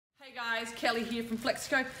Hey guys, Kelly here from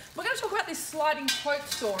Flexico. We're going to talk about this sliding tote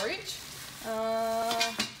storage,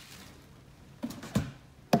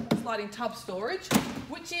 sliding tub storage,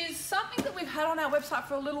 which is something that we've had on our website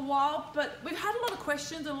for a little while, but we've had a lot of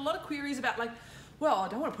questions and a lot of queries about like, well, I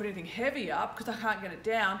don't want to put anything heavy up because I can't get it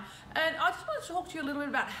down. And I just want to talk to you a little bit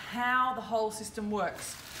about how the whole system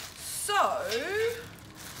works. So,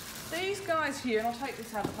 these guys here, and I'll take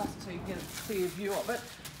this out of the plastic so you can get a clear view of it.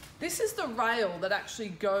 This is the rail that actually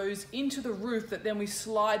goes into the roof that then we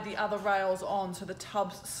slide the other rails on so the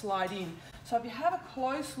tubs slide in. So if you have a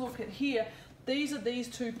close look at here, these are these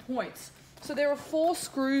 2 points. So there are 4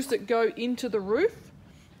 screws that go into the roof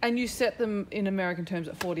and you set them in American terms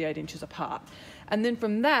at 48 inches apart. And then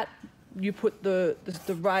from that, you put the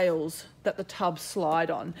rails that the tubs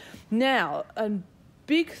slide on. Now, a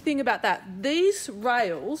big thing about that, these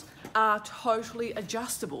rails are totally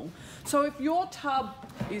adjustable. So if your tub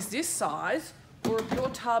is this size, or if your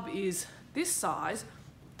tub is this size,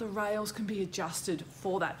 the rails can be adjusted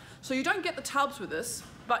for that. So you don't get the tubs with this,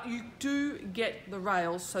 but you do get the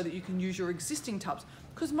rails so that you can use your existing tubs,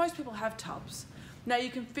 because most people have tubs. Now you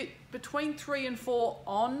can fit between 3 and 4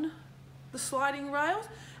 on the sliding rails,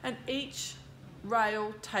 and each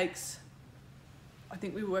rail takes, I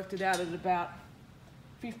think we worked it out at about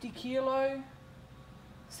 50 kilo,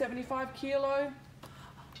 75 kilo.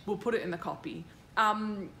 We'll put it in the copy.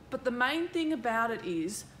 But the main thing about it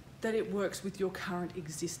is that it works with your current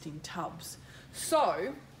existing tubs.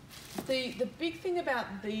 So the big thing about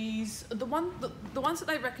these, the ones that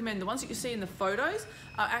they recommend, the ones that you see in the photos,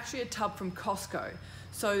 are actually a tub from Costco.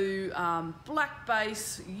 So black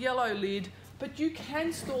base, yellow lid, but you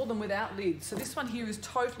can store them without lids. So this one here is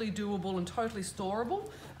totally doable and totally storable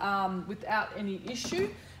without any issue.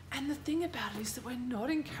 And the thing about it is that we're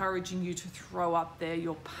not encouraging you to throw up there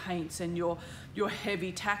your paints and your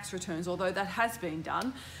heavy tax returns, although that has been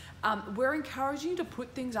done. We're encouraging you to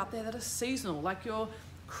put things up there that are seasonal, like your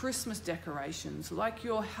Christmas decorations, like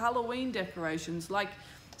your Halloween decorations, like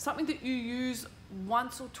something that you use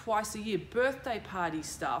once or twice a year, birthday party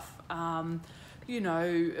stuff,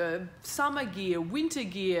 summer gear, winter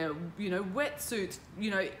gear, wetsuits,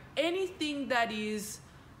 anything that is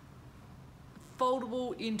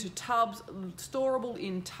foldable into tubs, storable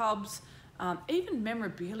in tubs, even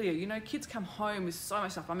memorabilia. Kids come home with so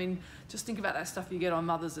much stuff. I mean, just think about that stuff you get on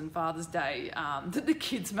Mother's and Father's Day that the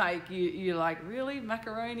kids make. You're like, really?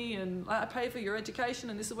 Macaroni, and I pay for your education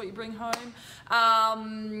and this is what you bring home?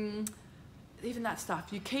 Even that stuff,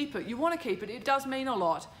 you keep it. You want to keep it. It does mean a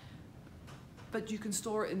lot. But you can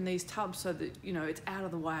store it in these tubs so that, it's out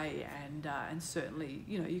of the way, and certainly,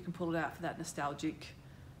 you can pull it out for that nostalgic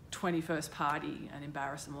 21st party and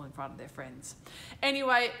embarrass them all in front of their friends.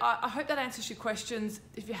 Anyway, I hope that answers your questions.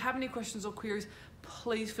 If you have any questions or queries,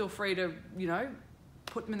 please feel free to,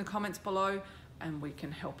 put them in the comments below and we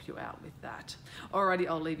can help you out with that. Alrighty,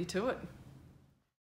 I'll leave you to it.